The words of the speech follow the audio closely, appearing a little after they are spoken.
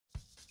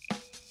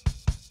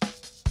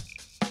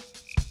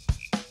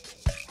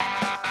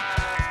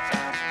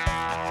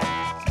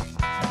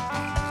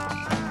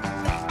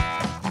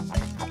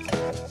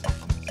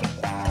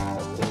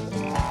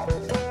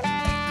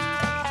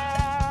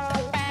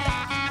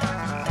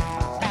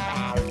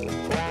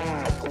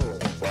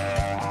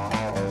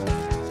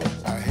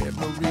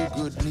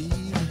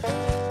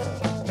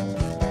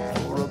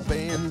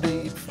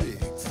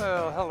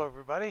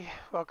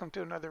welcome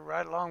to another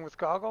Ride Along with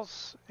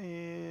Goggles.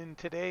 And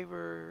today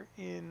we're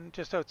in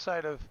just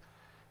outside of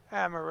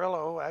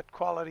Amarillo at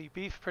Quality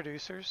Beef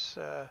Producers,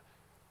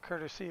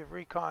 courtesy of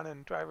Recon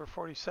and Driver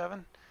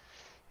 47.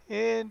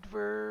 And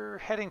we're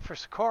heading for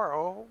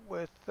Socorro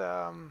with,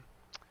 I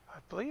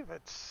believe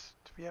it's,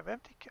 do we have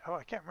empty, oh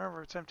I can't remember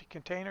if it's empty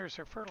containers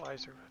or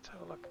fertilizer. Let's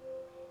have a look.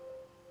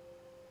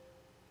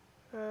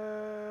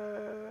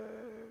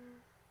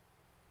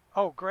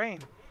 Oh, grain.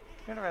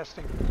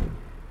 Interesting.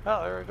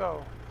 Well, there we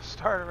go.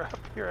 Start her up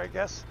here, I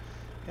guess,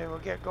 and we'll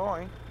get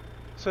going.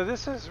 So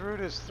this is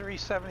Ruda's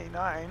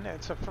 379.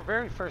 It's the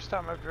very first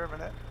time I've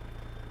driven it,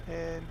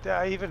 and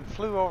I even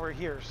flew over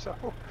here. So,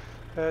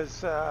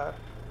 as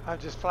I'm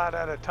just flat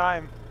out of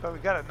time, but we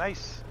got a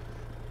nice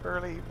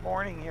early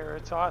morning here.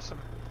 It's awesome,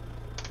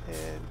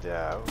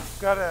 and we've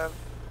got a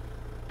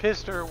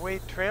Pister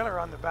weight trailer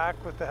on the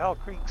back with the Hell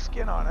Creek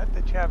skin on it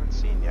that you haven't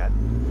seen yet,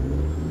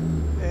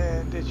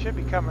 and it should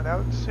be coming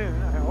out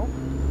soon, I hope.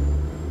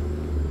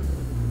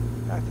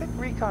 I think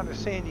Recon was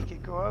saying you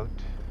could go out.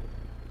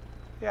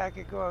 Yeah, I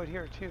could go out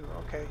here too.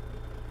 Okay,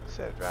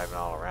 instead of driving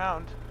all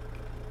around.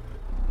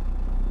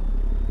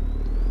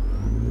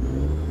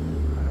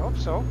 I hope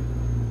so.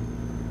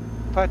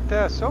 But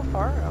so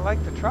far, I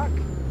like the truck.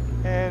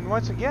 And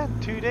once again,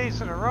 2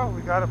 days in a row,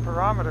 we got a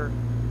barometer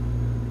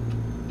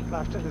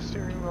left of the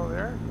steering wheel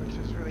there, which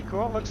is really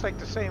cool. It looks like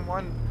the same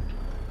one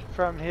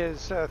from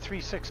his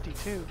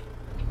 362.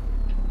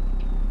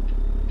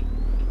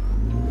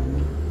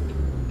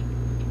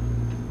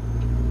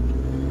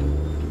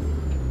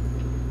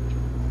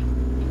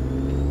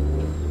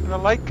 The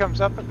light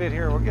comes up a bit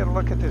here. We'll get a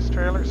look at this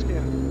trailer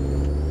skin.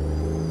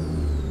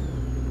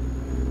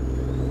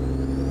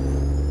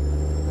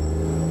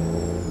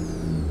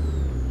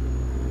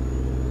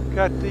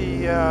 Got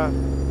the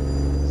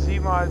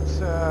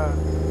Z-Mods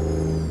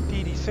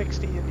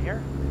DD60 in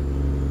here.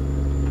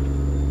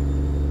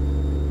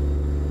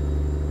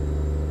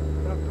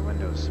 Put up the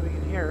windows so we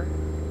can hear.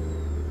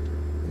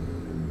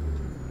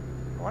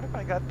 I wonder if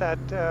I got that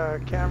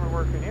camera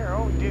working here.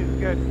 Oh, we do.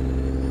 Good.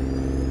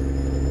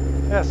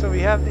 Yeah, so we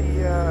have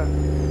the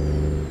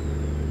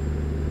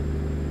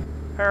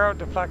arrow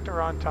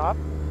deflector on top,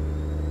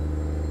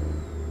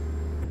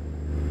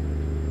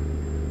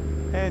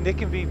 and it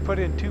can be put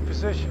in 2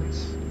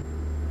 positions,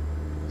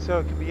 so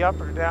it can be up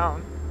or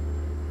down.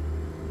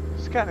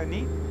 It's kind of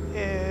neat.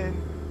 And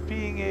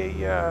being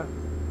a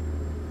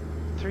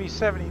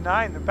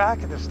 379, the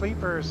back of the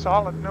sleeper is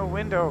solid, no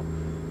window,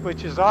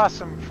 which is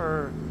awesome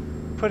for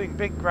putting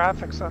big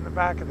graphics on the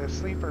back of the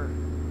sleeper.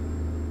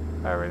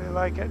 I really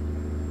like it.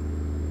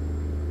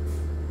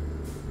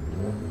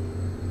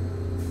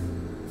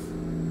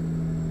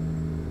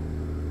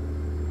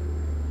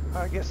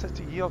 I guess it's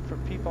a yield for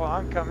people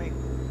oncoming.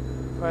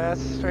 Well,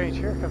 that's strange.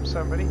 Here comes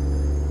somebody.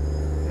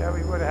 Yeah,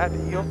 we would have had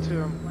to yield to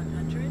him.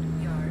 100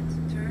 yards,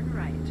 turn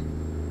right.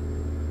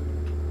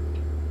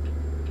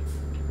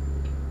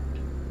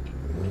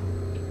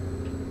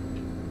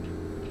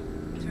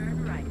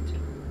 Turn right.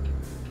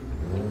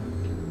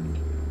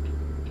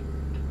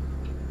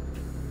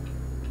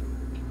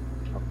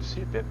 Hope to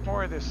see a bit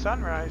more of this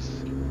sunrise.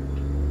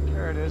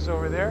 There it is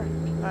over there.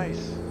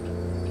 Nice.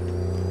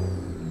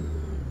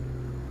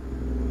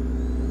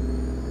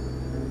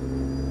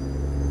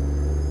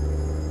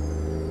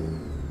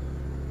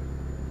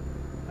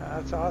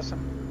 That's awesome.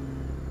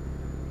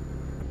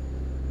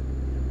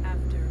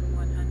 After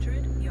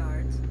 100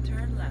 yards,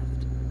 turn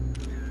left.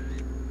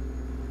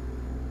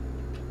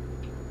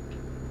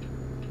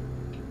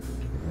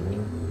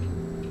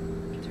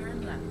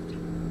 Turn left.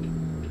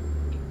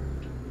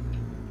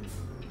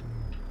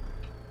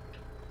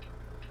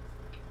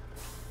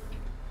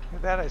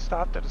 With that, I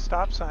stopped at a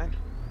stop sign.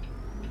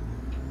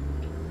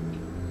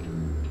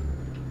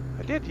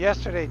 I did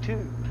yesterday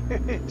too,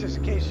 just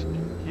in case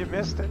you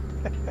missed it.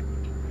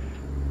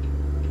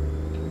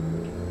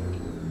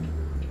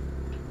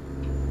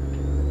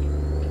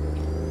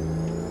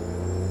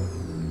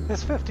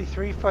 This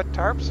 53-foot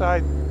tarp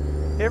side,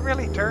 it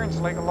really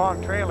turns like a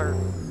long trailer.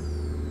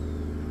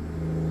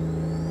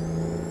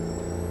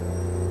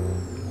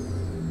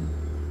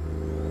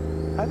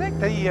 I think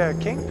the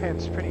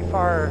kingpin's pretty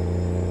far,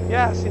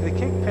 yeah, see the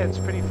kingpin's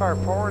pretty far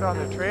forward on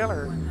the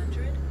trailer,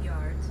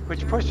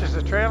 which pushes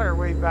the trailer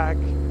way back,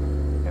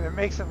 and it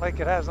makes it like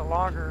it has a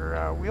longer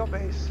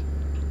wheelbase.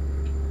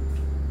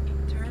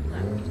 Turn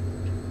left.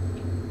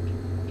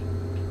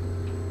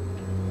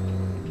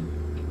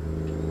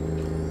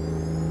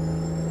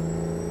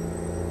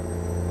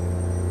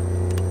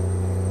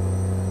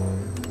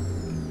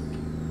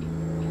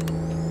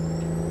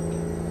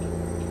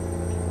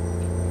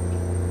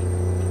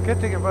 Good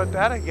thing about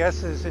that, I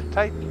guess, is in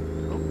tight,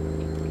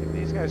 give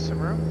these guys some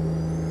room.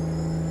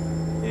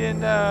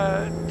 In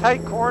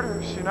tight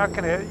quarters, you're not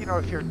gonna, you know,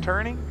 if you're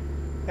turning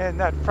and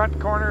that front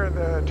corner of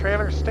the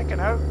trailer sticking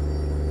out,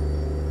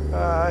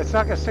 it's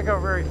not gonna stick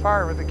out very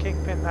far with the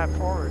kingpin that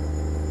forward.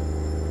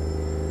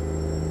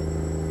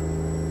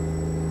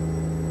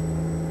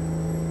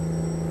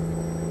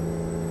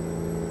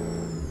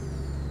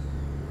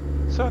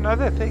 So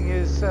another thing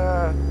is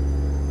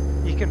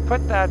you can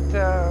put that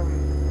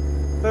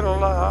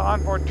little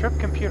onboard trip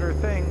computer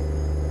thing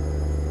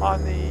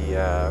on the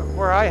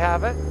where I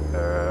have it,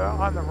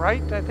 on the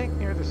right, I think,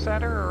 near the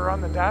center, or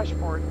on the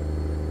dashboard.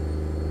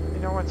 You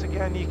know, once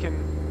again, you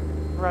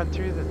can run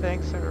through the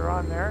things that are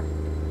on there.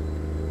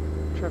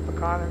 Trip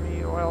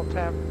economy, oil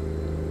temp.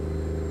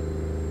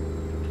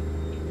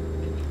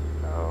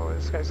 Oh,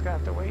 this guy's gonna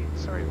have to wait.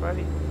 Sorry,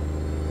 buddy.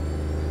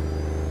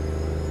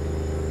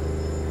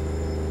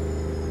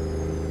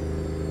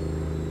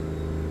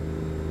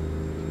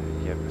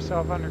 Get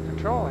myself under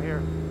control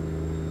here.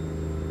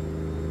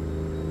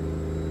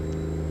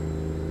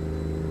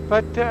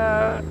 But,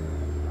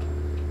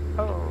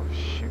 oh,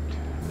 shoot.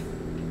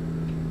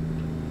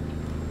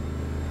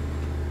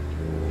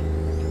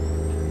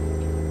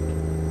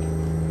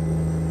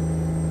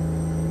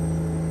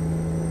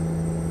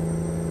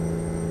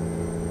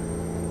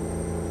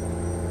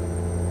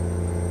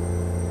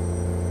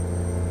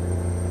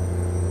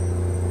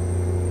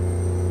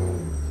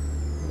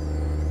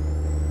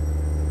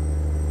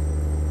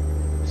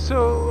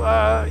 So,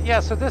 yeah,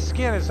 so this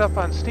skin is up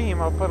on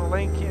Steam. I'll put a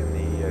link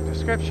in the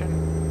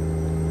description.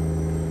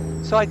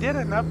 So I did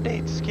an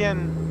update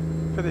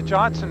skin for the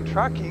Johnson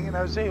Trucking, and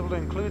I was able to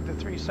include the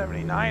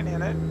 379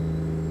 in it.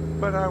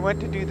 But I went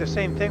to do the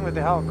same thing with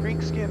the Hell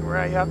Creek skin, where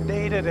I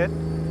updated it.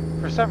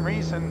 For some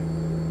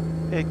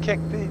reason, it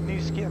kicked the new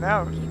skin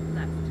out.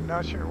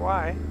 Not sure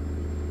why.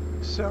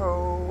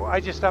 So I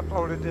just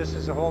uploaded this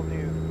as a whole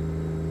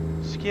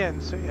new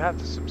skin, so you have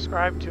to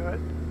subscribe to it.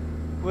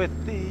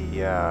 With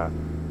the,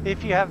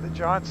 if you have the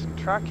Johnson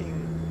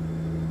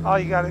Trucking, all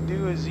you got to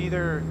do is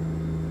either,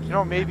 you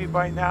know, maybe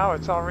by now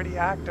it's already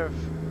active,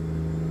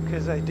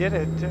 because I did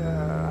it,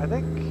 I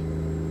think,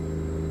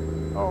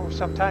 oh,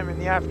 sometime in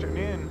the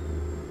afternoon.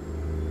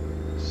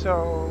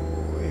 So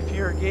if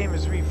your game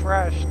is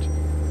refreshed,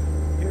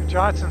 your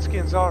Johnson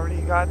skin's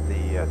already got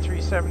the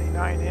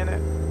 379 in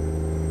it.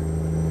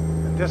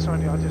 And this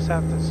one you'll just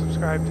have to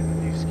subscribe to the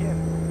new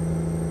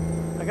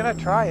skin. I'm going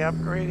to try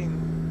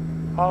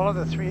upgrading all of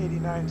the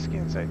 389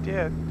 skins I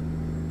did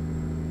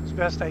as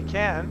best I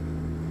can.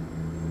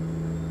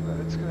 But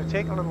it's going to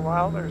take a little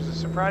while. There's a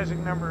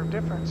surprising number of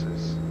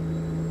differences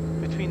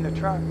between the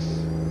trucks.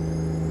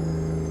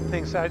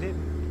 Things I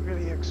didn't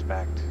really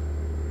expect.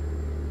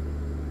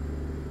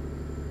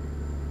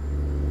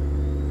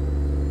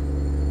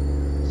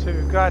 So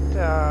we've got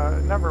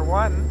number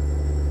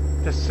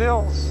one, the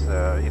sills,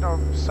 you know,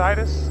 beside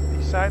us,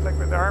 beside like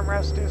where the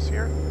armrest is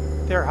here,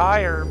 they're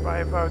higher by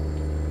about,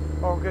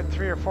 oh, good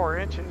 3 or 4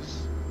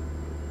 inches.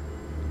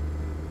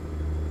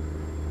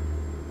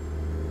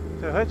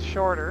 The hood's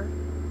shorter,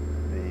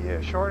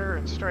 the shorter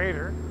and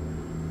straighter.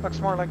 Looks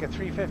more like a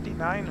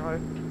 359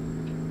 hood.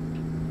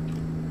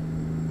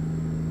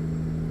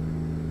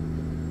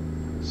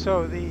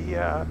 So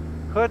the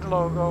hood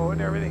logo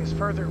and everything's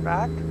further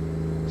back.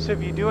 So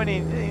if you do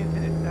anything,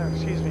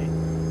 excuse me,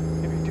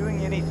 if you're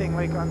doing anything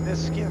like on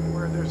this skin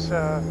where there's,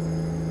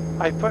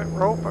 I put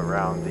rope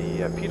around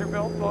the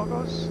Peterbilt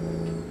logos.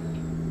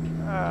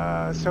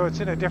 So it's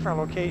in a different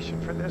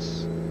location for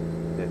this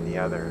than the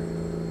other.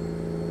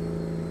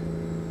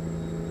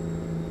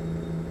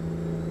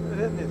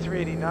 Than the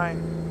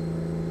 389.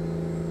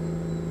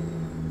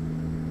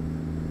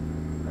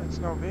 That's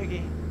no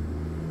biggie.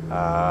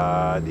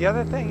 The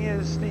other thing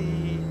is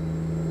the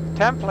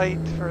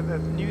template for the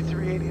new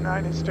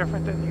 389 is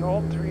different than the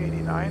old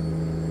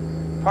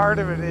 389. Part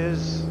of it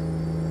is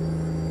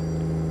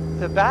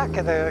the back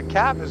of the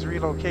cab is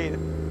relocated.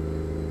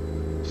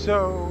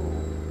 So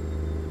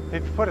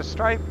if you put a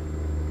stripe,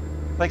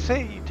 like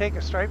say you take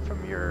a stripe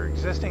from your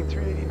existing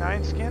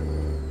 389 skin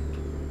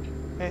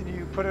and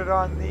you put it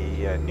on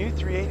the new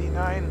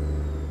 389,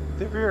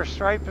 the rear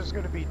stripe is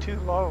going to be too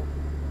low.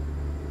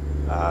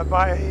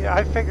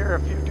 I figure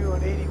if you're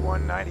doing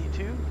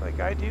 8192 like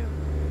I do,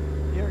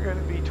 you're going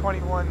to be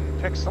 21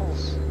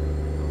 pixels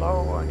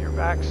low on your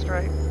back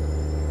stripe.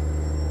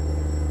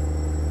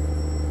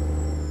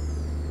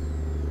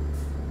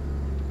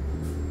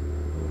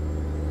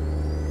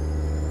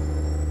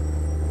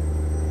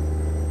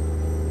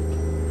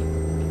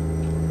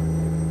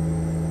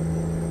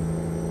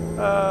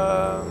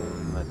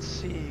 Let's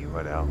see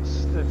what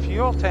else. The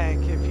fuel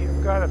tank, if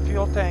you've got a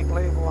fuel tank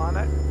label on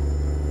it,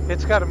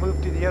 it's got to move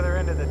to the other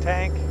end of the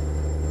tank.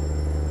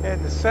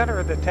 And the center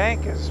of the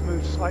tank is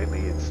moved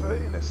slightly. It's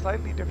in a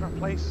slightly different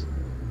place.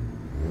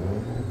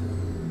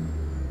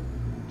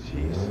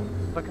 Jeez,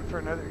 looking for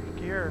another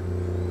gear.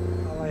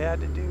 All I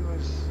had to do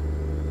was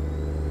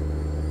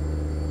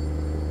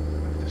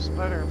move the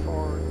splitter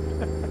forward.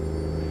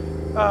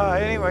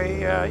 Anyway,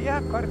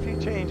 yeah, quite a few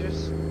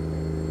changes.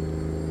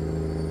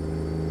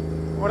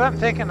 What I'm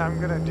thinking I'm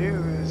going to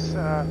do is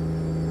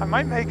I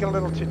might make a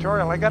little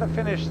tutorial. I got to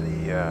finish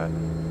the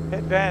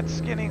advanced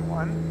skinning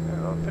one.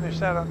 I'll finish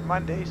that on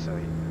Monday, so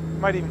you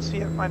might even see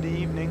it Monday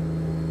evening.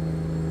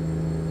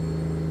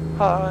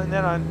 And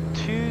then on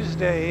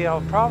Tuesday,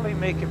 I'll probably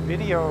make a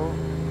video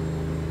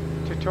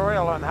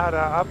tutorial on how to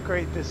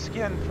upgrade the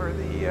skin for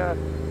the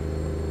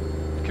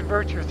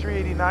convert your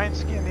 389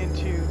 skin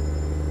into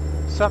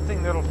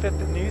something that'll fit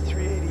the new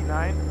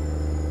 389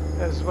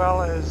 as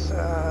well as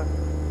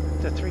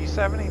the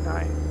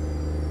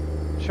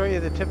 379. Show you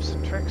the tips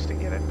and tricks to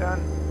get it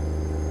done.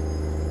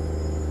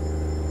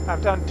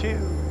 I've done two,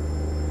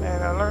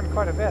 and I learned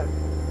quite a bit.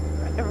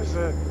 It was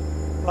a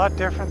lot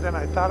different than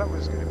I thought it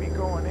was going to be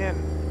going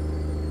in.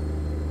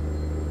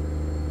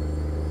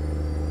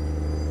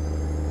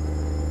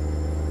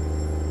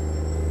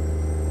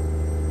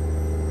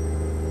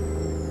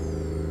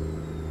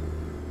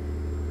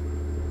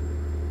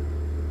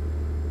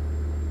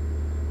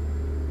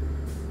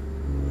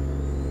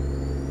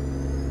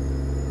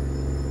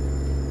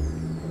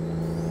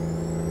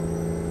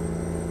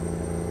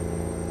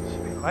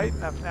 Light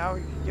enough now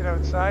we can get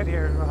outside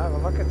here and we'll have a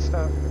look at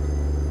stuff.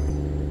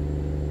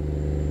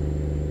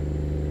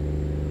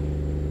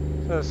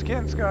 So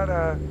Skins got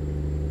a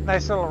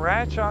nice little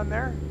ranch on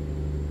there.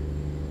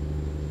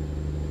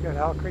 Got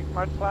Hell Creek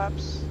mud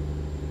flaps.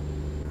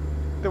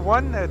 The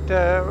one that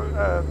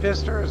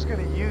Pister is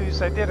going to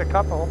use, I did a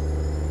couple.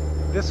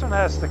 This one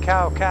has the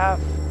cow calf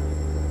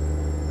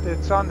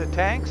that's on the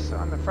tanks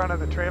on the front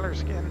of the trailer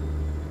skin.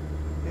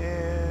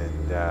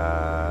 And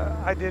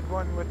I did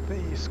one with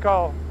the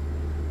skull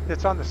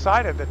that's on the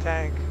side of the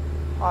tank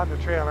on the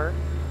trailer,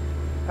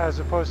 as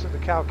opposed to the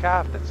cow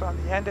calf that's on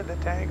the end of the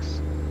tanks.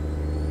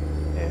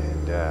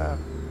 And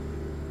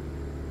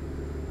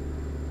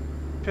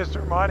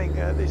Pister Modding,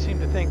 they seem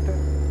to think that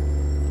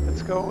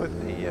let's go with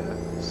the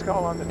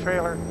skull on the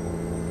trailer.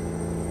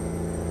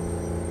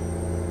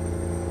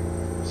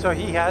 So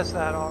he has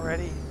that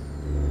already.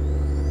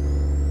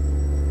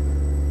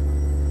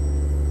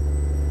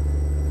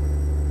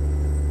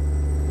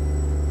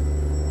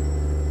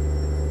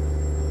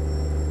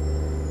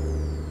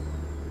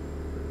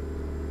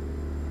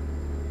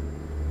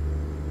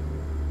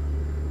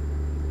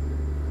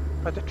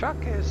 But the truck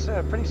is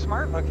pretty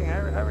smart looking.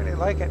 I really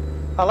like it.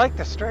 I like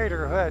the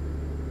straighter hood.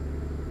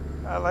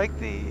 I like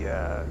the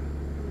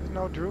there's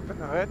no droop in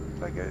the hood.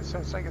 So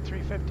it's like a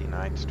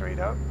 359 straight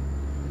up.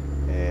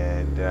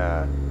 And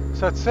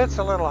so it sits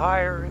a little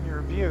higher in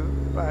your view,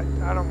 but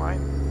I don't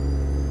mind.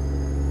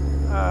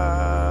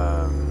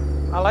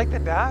 I like the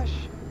dash.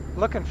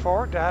 Looking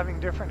forward to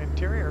having different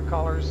interior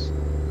colors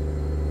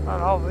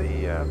on all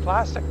the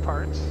plastic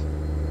parts.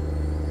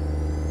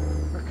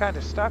 We're kind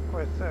of stuck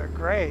with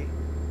gray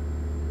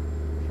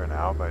for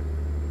now, but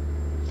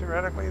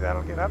theoretically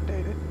that'll get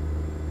updated.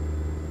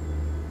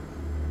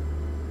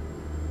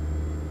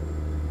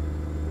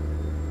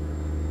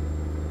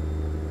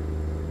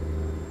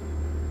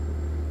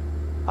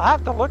 I'll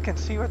have to look and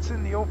see what's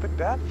in the open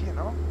def, you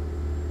know.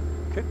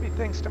 Could be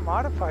things to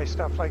modify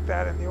stuff like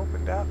that in the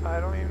open def.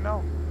 I don't even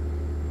know.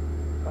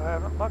 I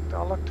haven't looked.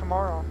 I'll look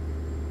tomorrow.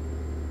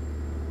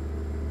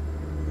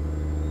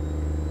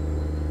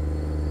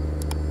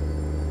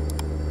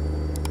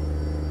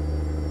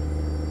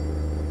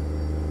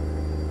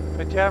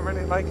 But yeah, I'm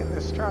really liking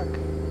this truck.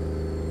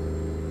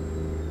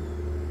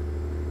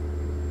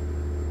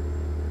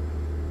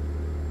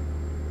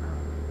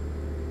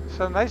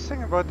 So the nice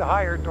thing about the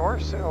higher door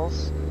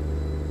sills,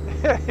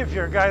 if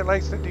you're a guy who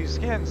likes to do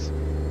skins,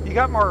 you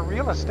got more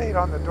real estate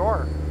on the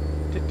door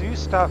to do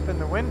stuff, in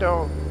the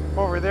window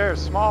over there is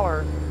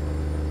smaller.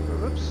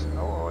 Oops,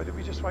 oh, did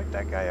we just wipe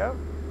that guy out?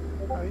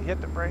 Oh, he hit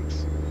the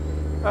brakes.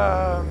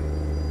 Yeah,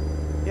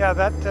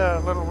 that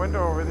little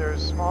window over there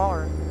is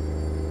smaller.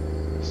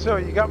 So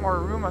you got more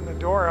room on the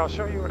door. I'll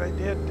show you what I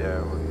did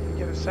when you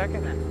get a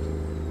second.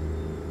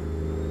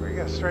 We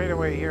got a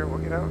straightaway here. We'll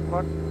get out and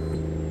look.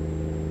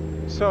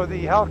 So the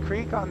Hell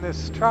Creek on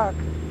this truck,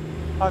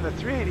 on the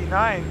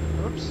 389,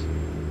 oops,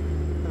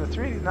 on the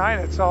 389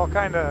 it's all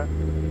kind of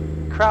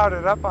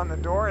crowded up on the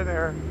door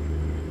there,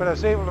 but I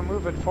was able to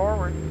move it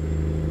forward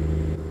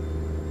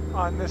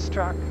on this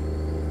truck,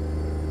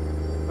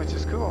 which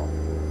is cool.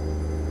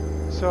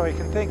 So you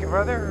can think of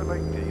other,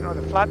 like, you know,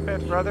 the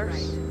flatbed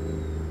brothers.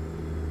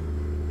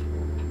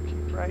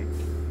 Keep right.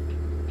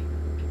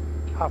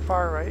 How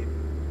far right?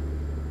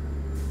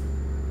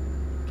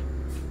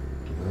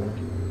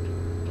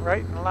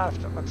 Right and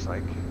left, it looks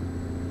like.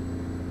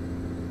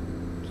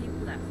 Keep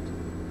left.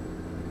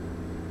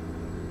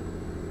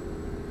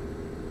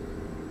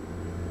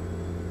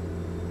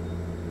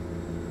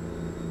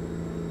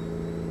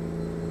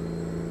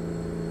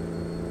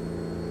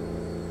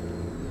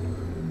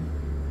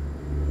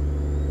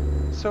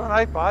 So when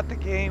I bought the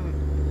game,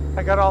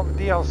 I got all the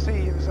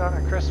DLC. It was on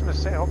a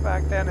Christmas sale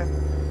back then,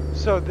 and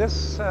so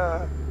this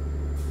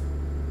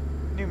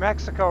New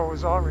Mexico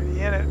was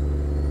already in it.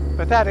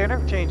 But that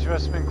interchange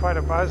must have been quite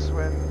a buzz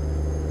when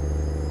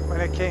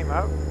it came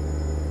out.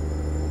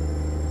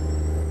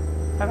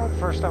 I know the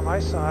first time I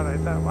saw it, I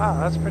thought, wow,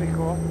 that's pretty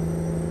cool.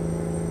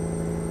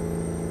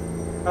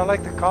 I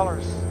like the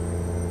colors.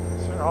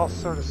 It's all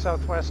sort of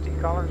southwesty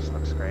colors.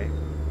 Looks great.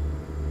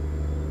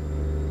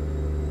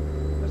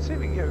 Let's see if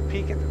we can get a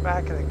peek at the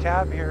back of the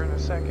cab here in a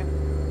second.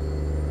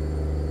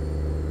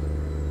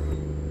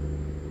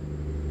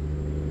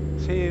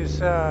 See, there's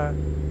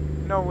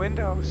no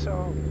window,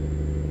 so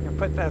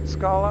put that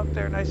skull up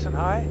there nice and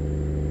high.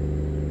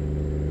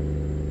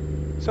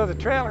 So the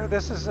trailer,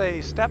 this is a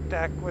step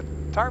deck with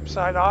tarp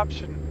side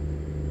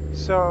option.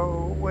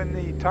 So when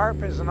the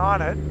tarp isn't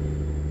on it,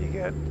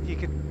 you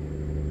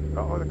can,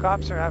 oh, the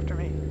cops are after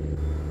me.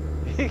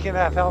 You can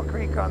have Hell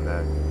Creek on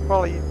the,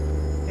 well,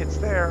 it's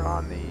there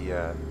on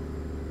the,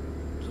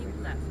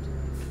 Keep left.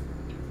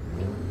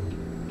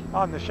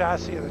 on the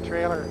chassis of the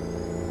trailer.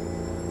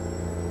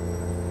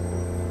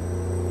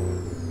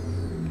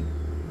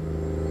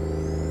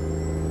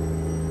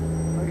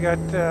 We got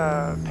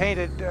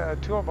painted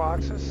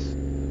toolboxes.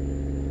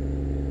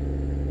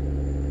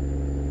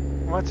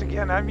 Once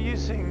again, I'm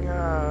using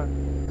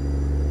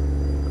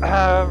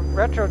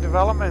Retro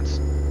Development's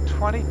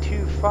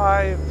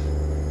 22.5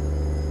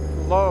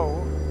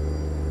 low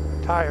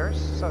tires,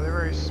 so they're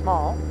very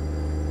small,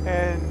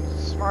 and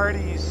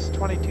Smarty's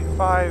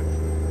 22.5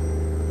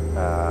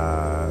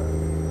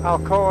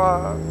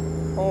 Alcoa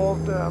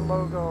old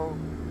logo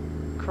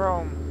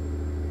chrome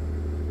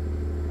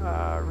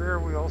rear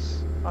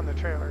wheels on the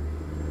trailer.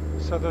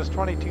 So those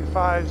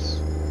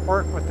 22.5s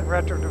work with the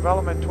Retro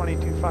Development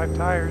 22.5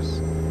 tires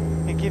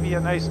and give you a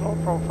nice low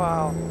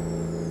profile.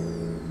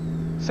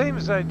 Same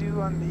as I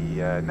do on the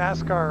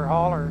NASCAR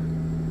hauler.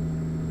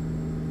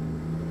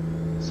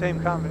 Same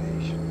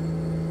combination.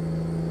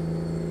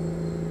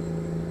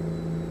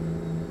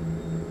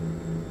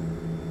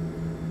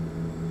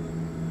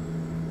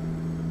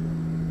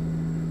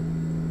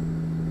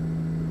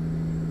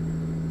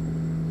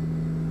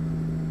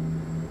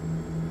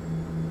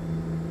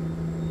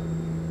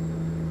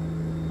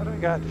 What do we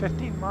got?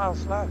 15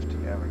 miles left.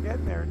 Yeah, we're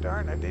getting there.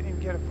 Darn, I didn't even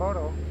get a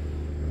photo.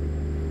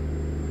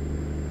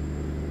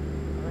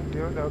 I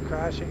do without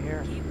crashing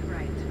here. Keep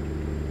right.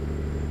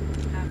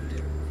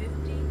 After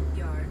 50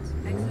 yards,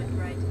 exit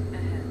right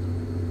ahead.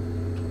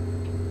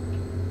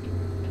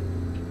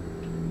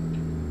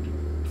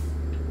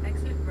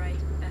 Exit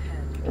right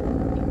ahead.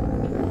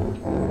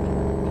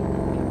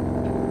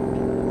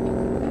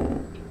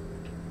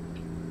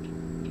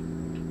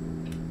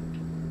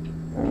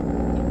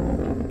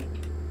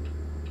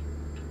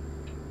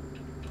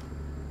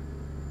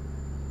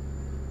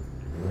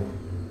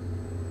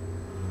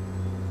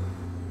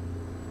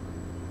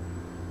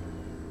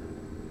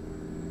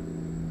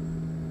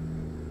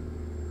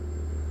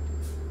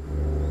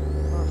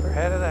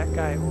 Ahead of that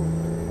guy.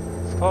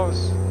 Ooh, it's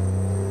close.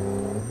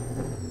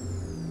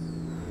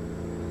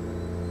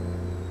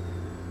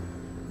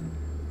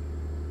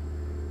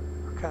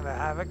 What kind of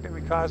havoc did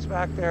we cause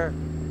back there?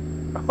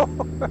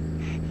 Oh,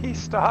 he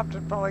stopped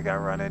and probably got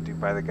run into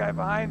by the guy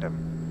behind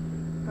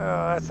him.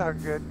 Oh, that's not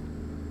good.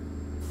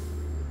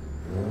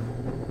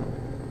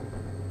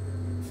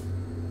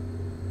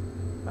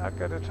 Not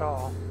good at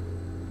all.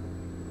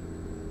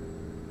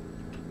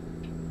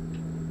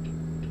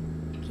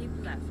 Keep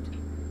left.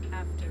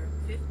 After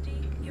 50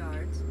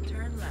 yards,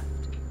 turn left.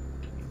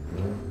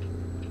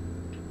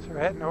 So we're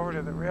heading over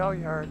to the rail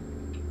yard.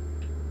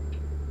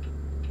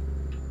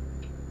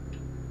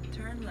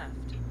 Turn left.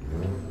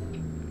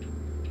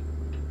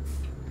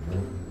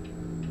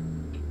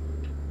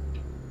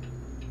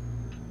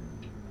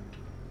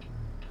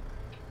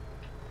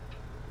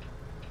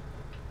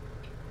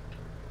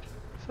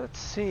 So let's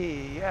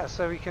see. Yeah,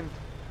 so we can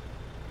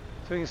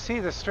see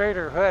the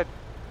straighter hood.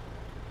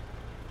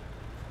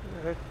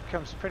 The hood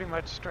comes pretty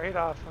much straight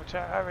off, which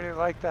I really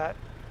like that.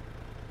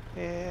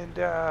 And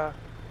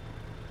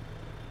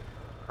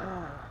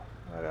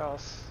what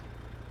else?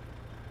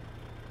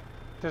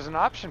 There's an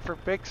option for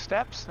big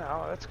steps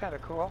now. That's kind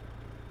of cool.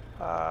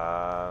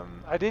 I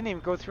didn't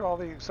even go through all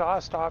the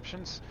exhaust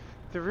options.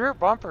 The rear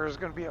bumper is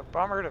going to be a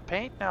bummer to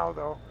paint now,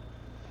 though.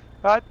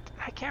 But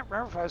I can't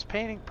remember if I was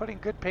putting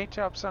good paint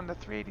jobs on the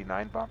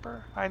 389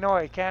 bumper. I know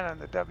I can on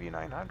the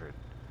W900.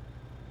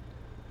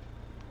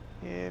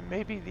 Yeah,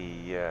 maybe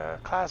the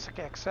Classic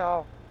XL.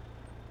 I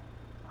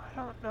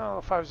don't know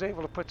if I was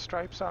able to put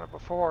stripes on it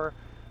before,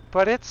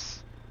 but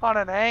it's on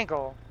an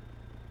angle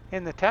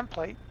in the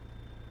template.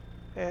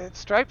 And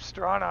stripes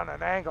drawn on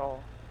an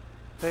angle,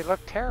 they look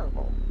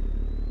terrible.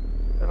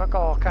 They look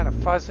all kind of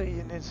fuzzy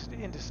and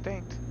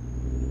indistinct.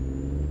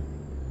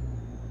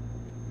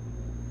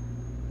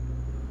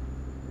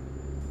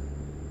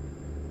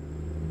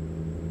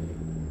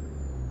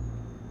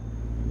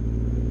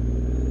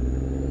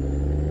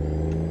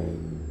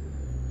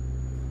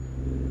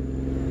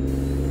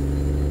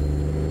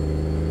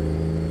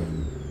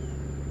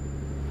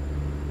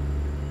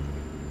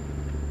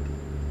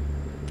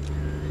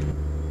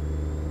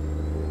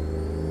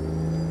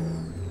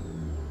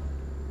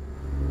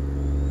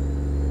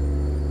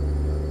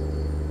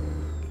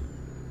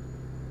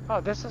 Oh,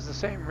 this is the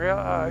same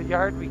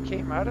yard we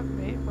came out of,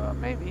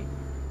 maybe,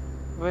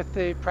 with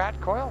the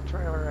Pratt coil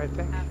trailer, I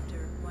think. After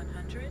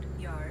 100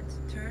 yards,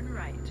 turn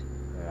right.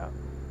 Yeah.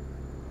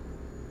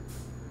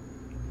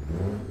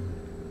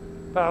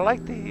 But I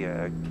like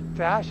the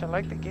dash, I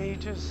like the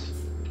gauges.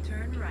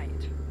 Turn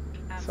right.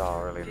 It's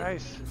all really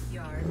nice. 50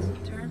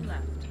 yards, turn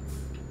left.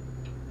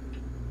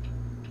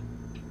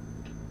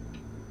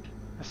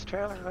 This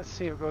trailer, let's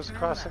see if it goes Turn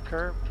across left. the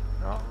curb.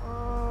 No,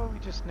 oh, we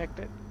just nicked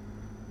it.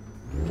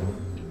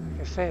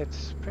 Like I say,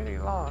 it's pretty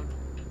long.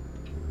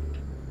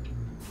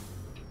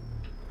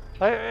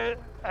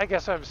 I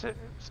guess I was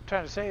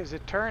trying to say is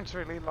it turns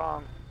really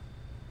long.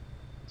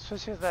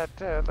 Especially with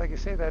that, like I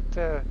say,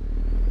 that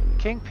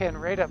kingpin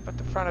right up at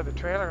the front of the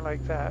trailer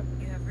like that.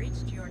 You have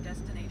reached your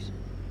destination.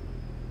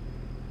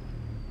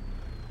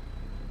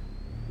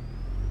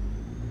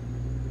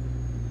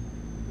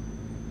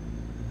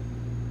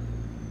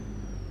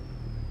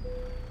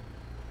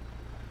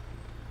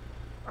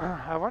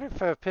 I wonder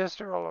if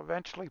Pister will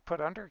eventually put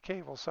under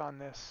cables on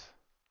this.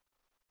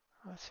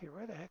 Let's see,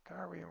 where the heck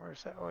are we?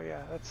 Where's that? Oh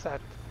yeah, that's that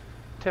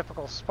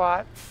typical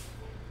spot.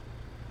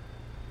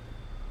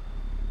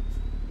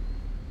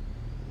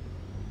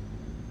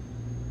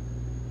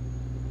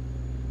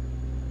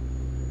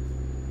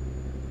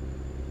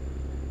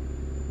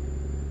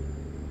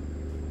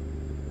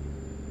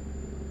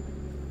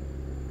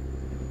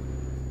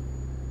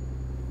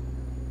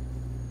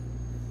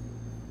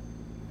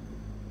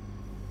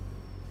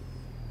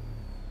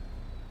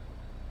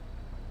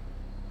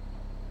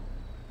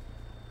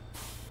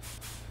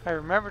 I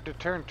remembered to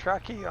turn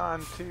Truckee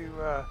on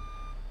to,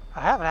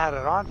 I haven't had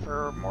it on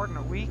for more than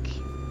a week,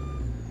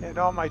 and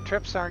all my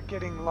trips aren't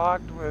getting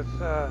logged with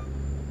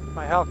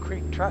my Hell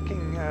Creek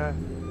trucking,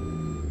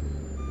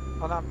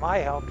 well not my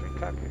Hell Creek,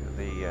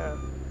 the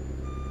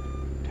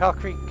Hell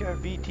Creek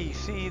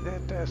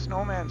VTC that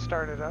Snowman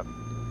started up.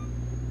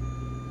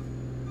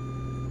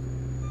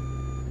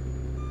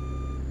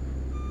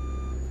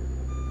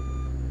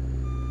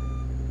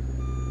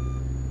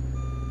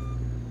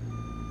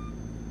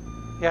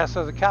 Yeah,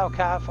 so the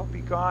cow-calf will be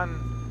gone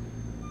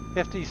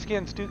if these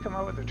skins do come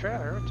out with the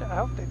trailer, which I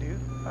hope they do.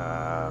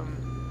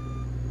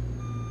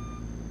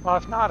 Well,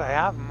 if not, I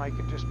have them. I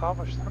could just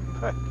publish them,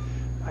 but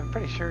I'm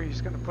pretty sure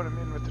he's going to put them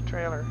in with the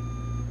trailer.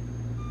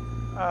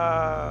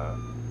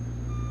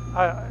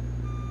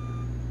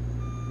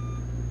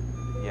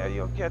 Yeah,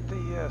 you'll get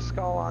the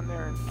skull on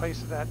there in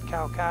place of that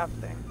cow-calf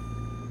thing.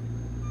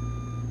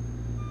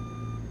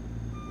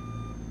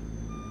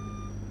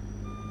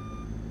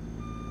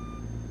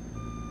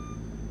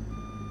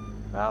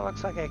 Well,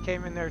 looks like I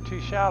came in there too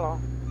shallow.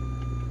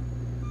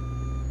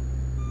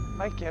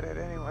 Might get it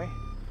anyway.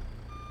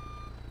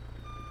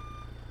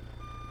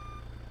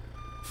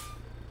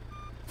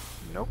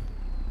 Nope.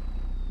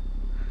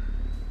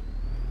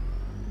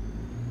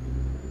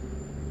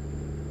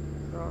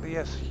 So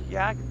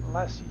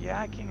less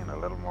yakking and a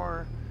little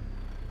more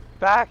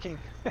backing.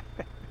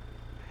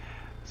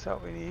 That's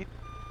what we need.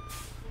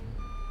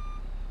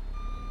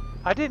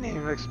 I didn't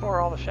even explore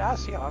all the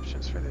chassis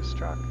options for this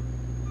truck.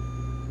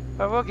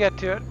 But we'll get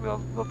to it.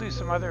 We'll do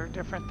some other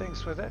different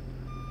things with it.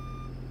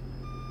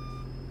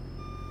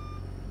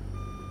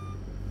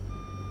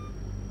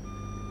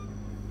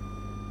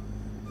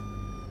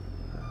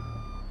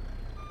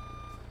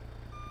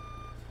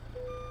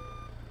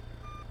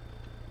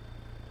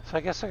 So I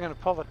guess I'm going to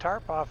pull the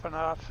tarp off and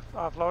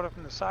offload it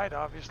from the side,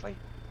 obviously.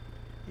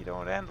 You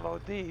don't end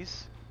load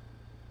these.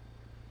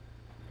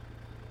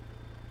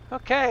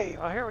 Okay,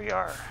 well here we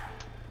are.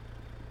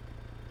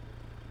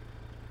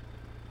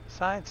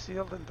 Signed,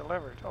 sealed, and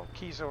delivered. Oh,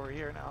 keys over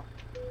here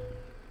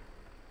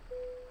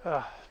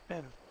now.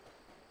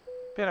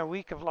 Been a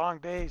week of long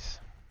days.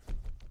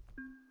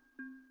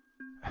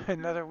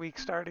 Another week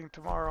starting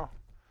tomorrow.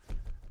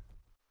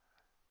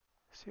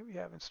 See what we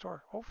have in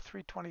store. Oh,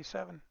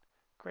 327.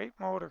 Great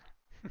motor.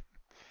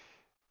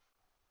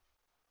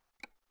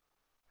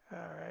 All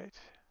right.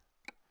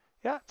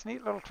 Yeah, it's a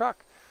neat little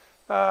truck.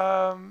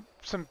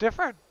 Some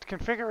different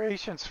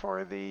configurations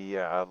for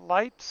the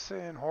lights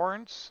and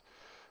horns.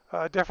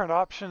 Different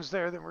options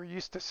there than we're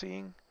used to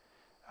seeing.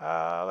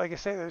 Like I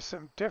say, there's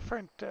some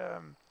different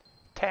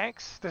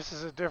tanks. This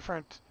is a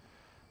different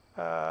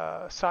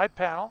side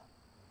panel.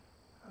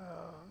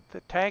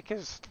 The tank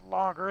is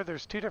longer.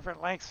 There's two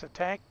different lengths of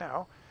tank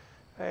now.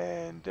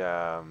 And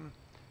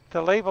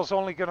the label's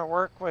only going to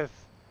work with,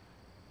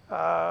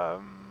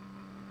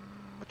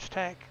 which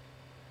tank?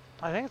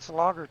 I think it's a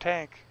longer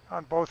tank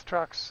on both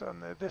trucks,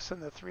 on this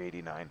and the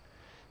 389.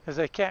 Because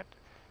I can't,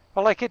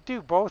 well, I could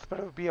do both, but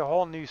it would be a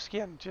whole new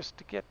skin just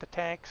to get the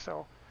tank.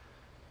 So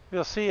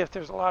we'll see if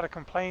there's a lot of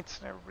complaints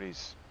and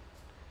everybody's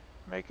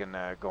making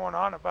going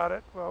on about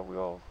it. Well,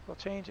 we'll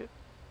change it.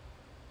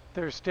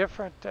 There's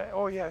different.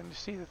 Oh yeah, and you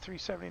see the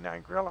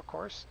 379 grill, of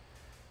course.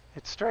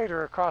 It's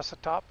straighter across the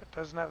top. It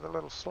doesn't have the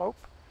little slope.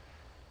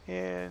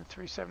 In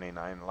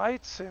 379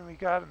 lights, and we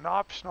got an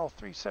optional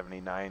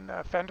 379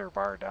 fender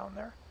bar down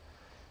there.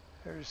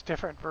 There's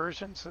different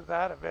versions of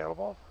that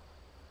available.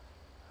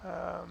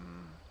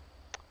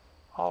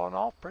 All in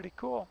all, pretty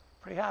cool.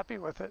 Pretty happy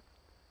with it.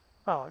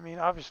 Well, I mean,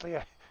 obviously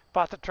I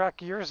bought the truck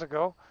years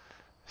ago,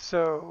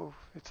 so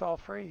it's all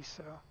free,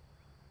 so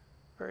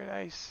very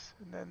nice.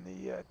 And then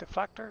the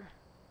deflector,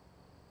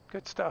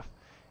 good stuff.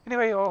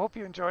 Anyway, I hope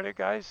you enjoyed it,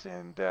 guys,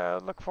 and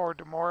look forward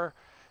to more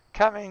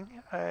coming,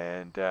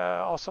 and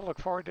also look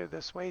forward to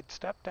this Wade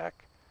step deck.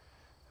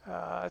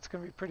 It's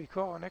going to be pretty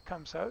cool when it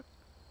comes out.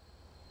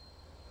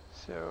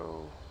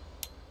 So,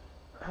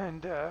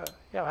 and yeah,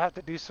 I'll have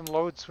to do some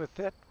loads with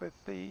it, with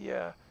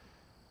the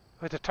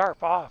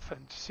tarp off,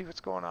 and see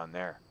what's going on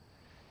there.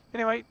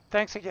 Anyway,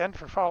 thanks again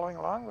for following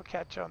along. We'll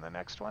catch you on the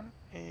next one,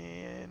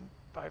 and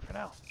bye for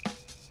now.